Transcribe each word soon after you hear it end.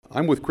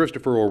I'm with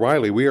Christopher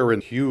O'Reilly. We are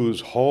in Hughes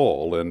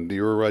Hall, and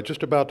you're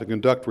just about to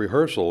conduct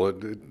rehearsal.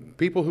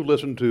 People who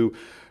listen to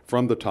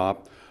From the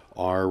Top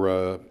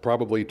are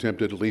probably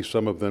tempted, at least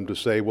some of them, to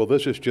say, well,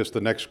 this is just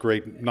the next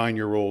great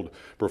 9-year-old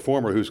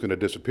performer who's going to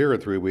disappear in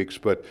 3 weeks.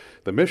 But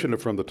the mission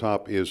of From the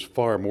Top is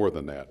far more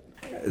than that.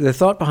 The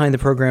thought behind the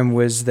program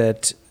was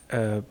that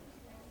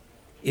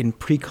in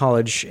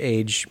pre-college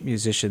age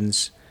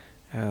musicians,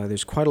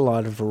 there's quite a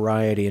lot of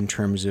variety in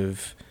terms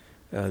of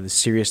the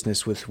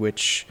seriousness with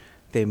which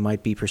they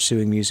might be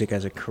pursuing music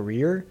as a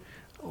career,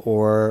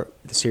 or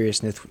the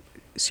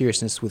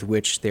seriousness with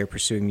which they're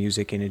pursuing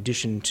music in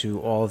addition to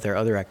all of their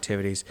other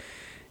activities.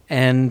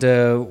 And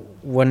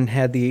one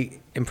had the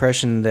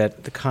impression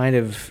that the kind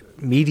of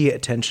media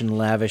attention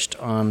lavished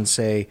on,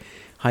 say,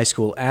 high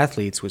school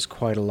athletes was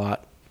quite a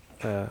lot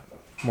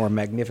more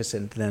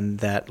magnificent than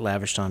that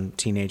lavished on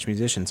teenage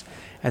musicians.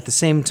 At the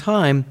same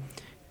time,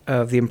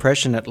 the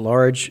impression at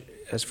large,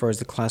 as far as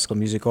the classical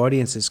music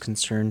audience is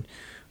concerned,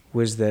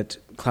 was that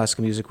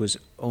classical music was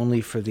only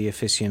for the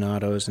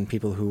aficionados and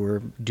people who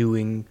were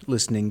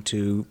listening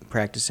to,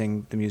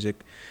 practicing the music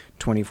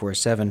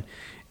 24/7.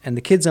 And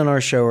the kids on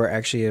our show are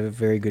actually a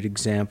very good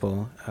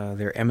example.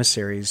 They're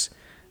emissaries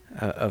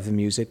of the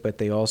music, but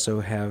they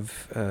also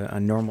have a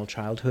normal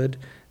childhood.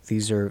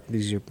 These are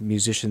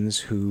musicians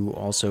who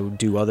also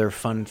do other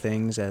fun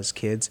things as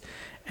kids.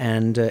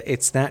 And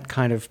it's that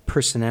kind of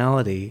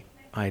personality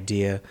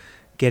idea,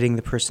 getting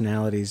the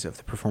personalities of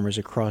the performers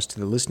across to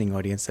the listening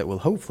audience, that will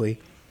hopefully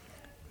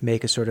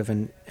make a sort of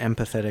an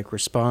empathetic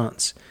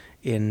response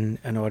in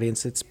an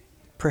audience that's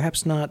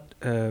perhaps not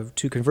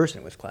too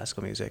conversant with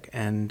classical music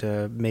and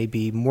may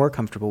be more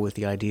comfortable with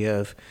the idea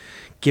of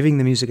giving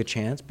the music a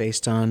chance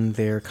based on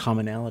their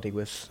commonality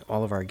with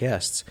all of our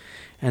guests.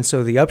 And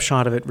so the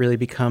upshot of it really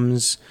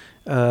becomes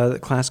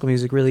that classical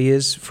music really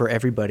is for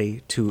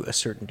everybody to a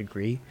certain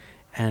degree,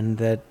 and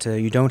that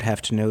you don't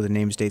have to know the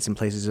names, dates, and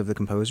places of the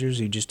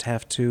composers. You just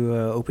have to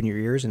open your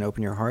ears and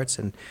open your hearts,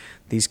 and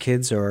these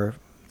kids are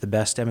the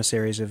best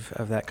emissaries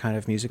of that kind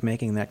of music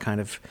making, that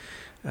kind of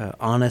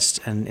honest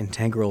and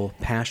integral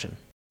passion.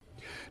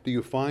 Do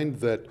you find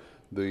that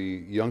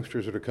the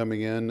youngsters that are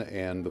coming in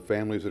and the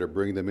families that are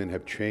bringing them in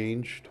have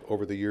changed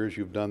over the years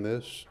you've done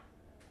this?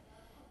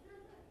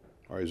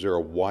 Or is there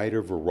a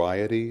wider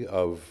variety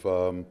of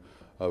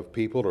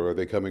people, or are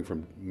they coming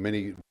from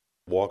many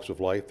walks of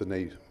life than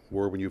they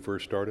were when you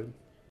first started?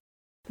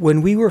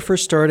 When we were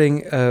first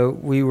starting,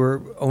 we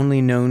were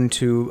only known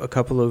to a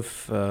couple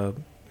of,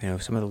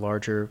 some of the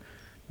larger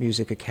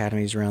music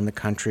academies around the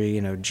country.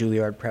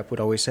 Juilliard Prep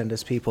would always send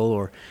us people,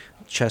 or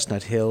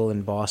Chestnut Hill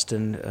in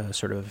Boston,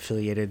 sort of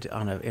affiliated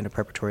in a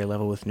preparatory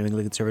level with New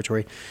England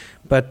Conservatory.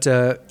 But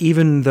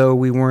even though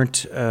we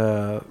weren't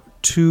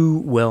too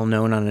well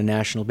known on a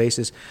national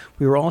basis,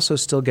 we were also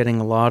still getting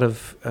a lot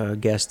of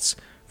guests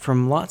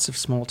from lots of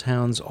small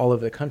towns all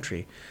over the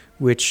country,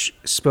 which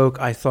spoke,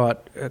 I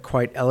thought,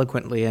 quite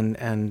eloquently and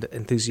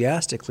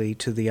enthusiastically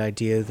to the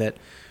idea that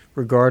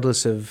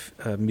regardless of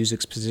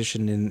music's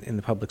position in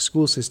the public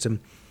school system,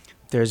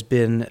 there's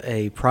been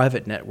a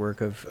private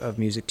network of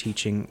music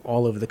teaching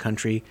all over the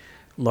country,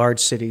 large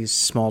cities,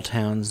 small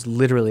towns,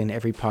 literally in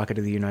every pocket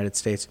of the United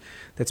States,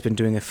 that's been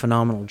doing a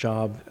phenomenal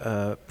job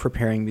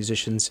preparing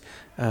musicians.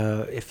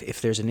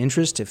 If there's an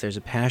interest, if there's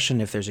a passion,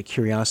 if there's a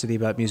curiosity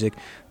about music,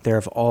 there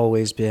have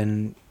always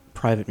been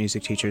private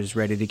music teachers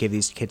ready to give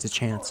these kids a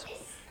chance.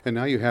 And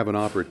now you have an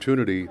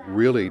opportunity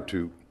really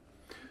to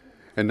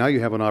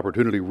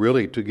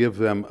give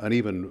them an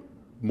even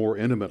more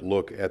intimate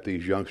look at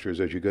these youngsters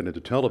as you get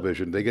into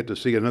television. They get to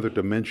see another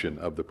dimension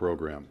of the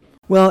program.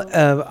 Well,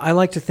 I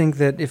like to think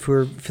that if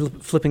we're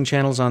flipping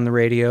channels on the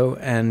radio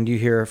and you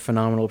hear a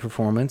phenomenal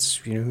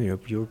performance,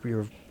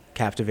 you're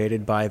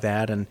captivated by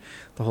that, and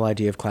the whole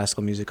idea of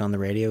classical music on the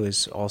radio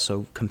is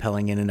also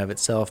compelling in and of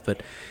itself.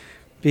 But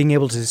being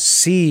able to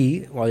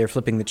see while you're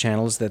flipping the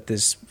channels that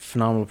this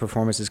phenomenal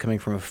performance is coming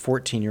from a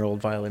 14-year-old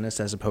violinist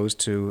as opposed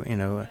to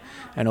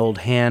an old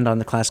hand on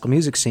the classical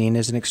music scene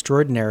is an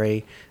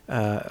extraordinary,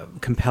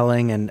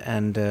 compelling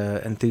and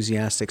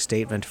enthusiastic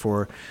statement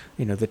for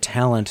the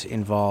talent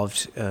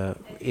involved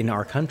in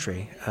our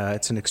country.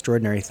 It's an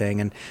extraordinary thing,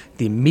 and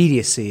the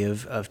immediacy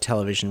of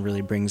television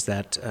really brings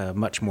that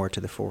much more to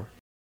the fore.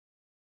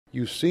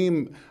 You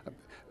seem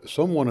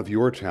someone of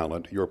your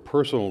talent, your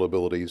personal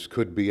abilities,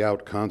 could be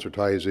out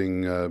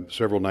concertizing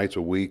several nights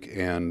a week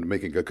and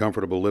making a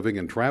comfortable living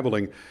and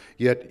traveling,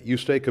 yet you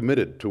stay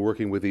committed to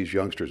working with these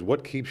youngsters.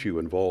 What keeps you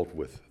involved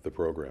with the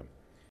program?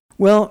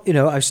 Well,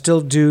 I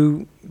still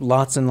do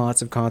lots and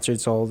lots of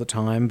concerts all the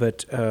time,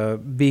 but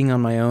being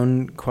on my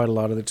own quite a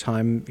lot of the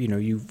time,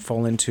 you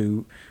fall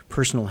into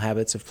personal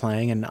habits of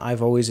playing, and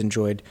I've always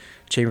enjoyed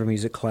chamber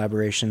music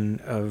collaboration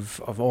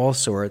of all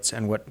sorts,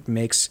 and what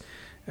makes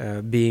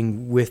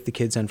being with the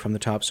kids and From the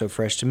Top so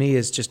fresh to me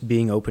is just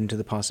being open to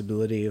the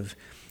possibility of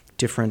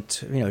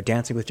different,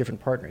 dancing with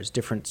different partners,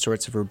 different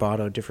sorts of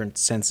rubato, different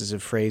senses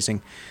of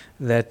phrasing,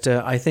 that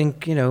I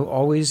think,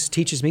 always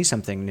teaches me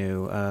something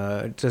new.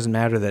 It doesn't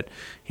matter that,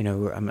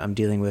 I'm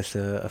dealing with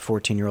a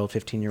 14-year-old,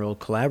 15-year-old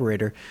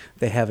collaborator.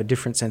 They have a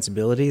different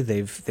sensibility.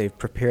 They've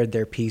prepared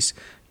their piece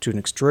to an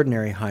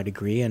extraordinary high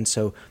degree, and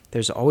so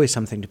there's always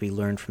something to be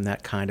learned from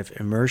that kind of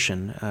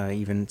immersion,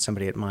 even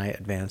somebody at my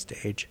advanced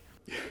age.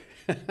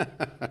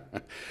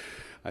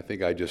 I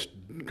think I just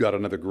got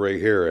another gray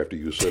hair after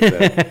you said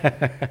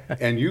that.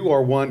 And you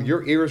are one,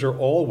 your ears are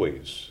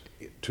always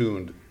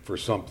tuned for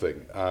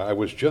something. I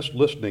was just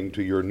listening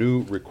to your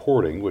new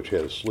recording, which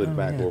has slid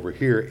back over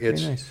here.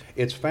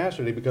 It's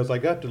fascinating because I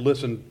got to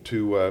listen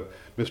to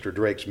Mr.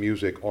 Drake's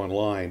music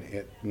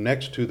online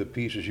next to the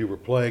pieces you were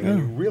playing, and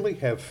you really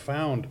have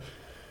found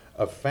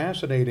a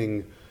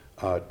fascinating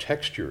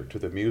texture to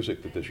the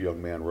music that this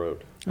young man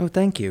wrote. Oh,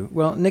 thank you.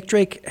 Well, Nick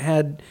Drake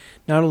had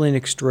not only an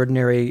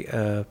extraordinary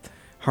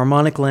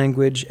harmonic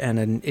language and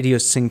an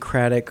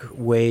idiosyncratic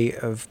way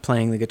of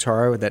playing the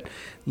guitar that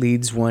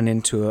leads one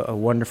into a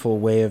wonderful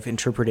way of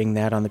interpreting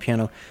that on the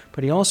piano,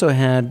 but he also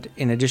had,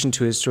 in addition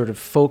to his sort of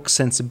folk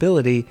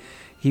sensibility,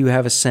 you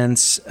have a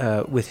sense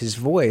with his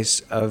voice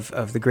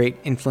of the great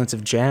influence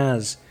of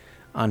jazz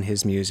on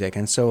his music.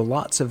 And so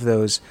lots of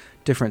those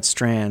different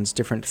strands,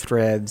 different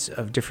threads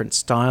of different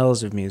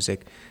styles of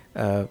music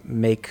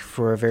make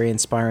for a very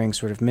inspiring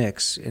sort of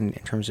mix in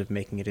terms of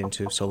making it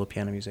into solo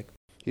piano music.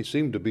 He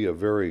seemed to be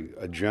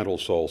a gentle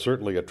soul,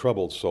 certainly a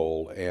troubled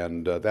soul,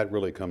 and that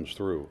really comes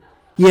through.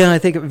 Yeah, I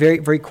think very,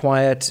 very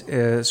quiet,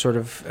 sort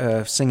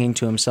of singing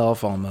to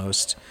himself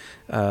almost,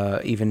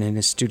 even in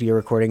his studio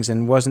recordings,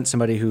 and wasn't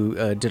somebody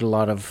who did a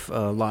lot of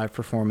live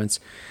performance.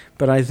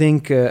 But I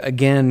think,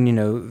 again,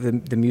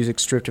 the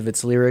music stripped of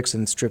its lyrics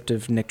and stripped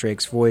of Nick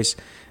Drake's voice,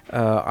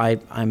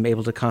 I'm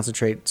able to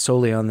concentrate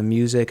solely on the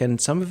music,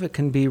 and some of it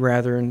can be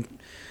rather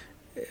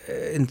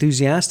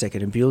enthusiastic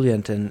and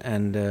ebullient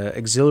and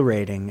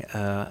exhilarating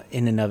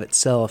in and of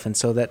itself, and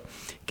so that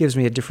gives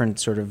me a different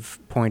sort of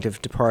point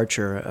of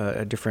departure,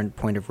 a different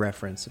point of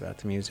reference about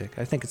the music.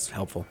 I think it's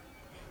helpful.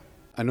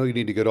 I know you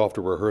need to get off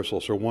to rehearsal,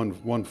 so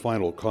one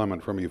final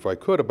comment from you, if I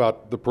could,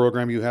 about the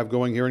program you have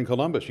going here in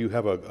Columbus. You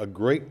have a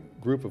great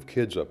group of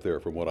kids up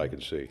there, from what I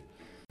can see.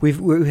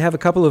 We have a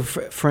couple of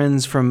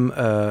friends from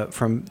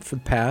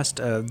the past.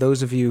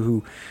 Those of you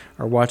who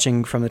are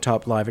watching From the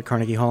Top live at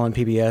Carnegie Hall on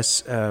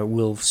PBS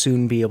will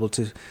soon be able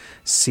to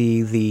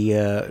see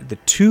the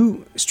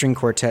two string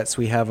quartets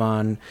we have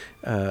on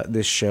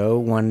this show.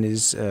 One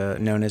is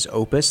known as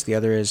Opus, the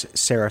other is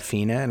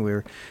Serafina, and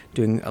we're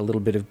doing a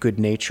little bit of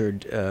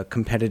good-natured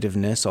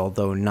competitiveness,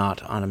 although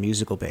not on a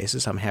musical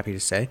basis, I'm happy to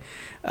say.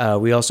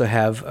 We also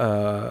have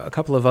a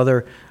couple of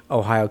other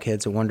Ohio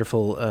kids, a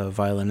wonderful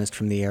violinist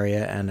from the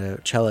area and a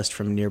cellist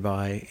from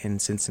nearby in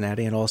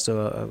Cincinnati, and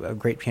also a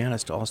great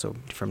pianist also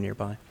from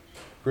nearby.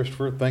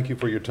 Christopher, thank you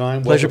for your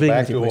time. Pleasure Welcome being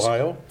back with you, to Boyce.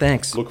 Ohio.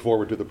 Thanks. Look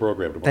forward to the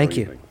program tomorrow Thank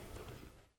evening. you.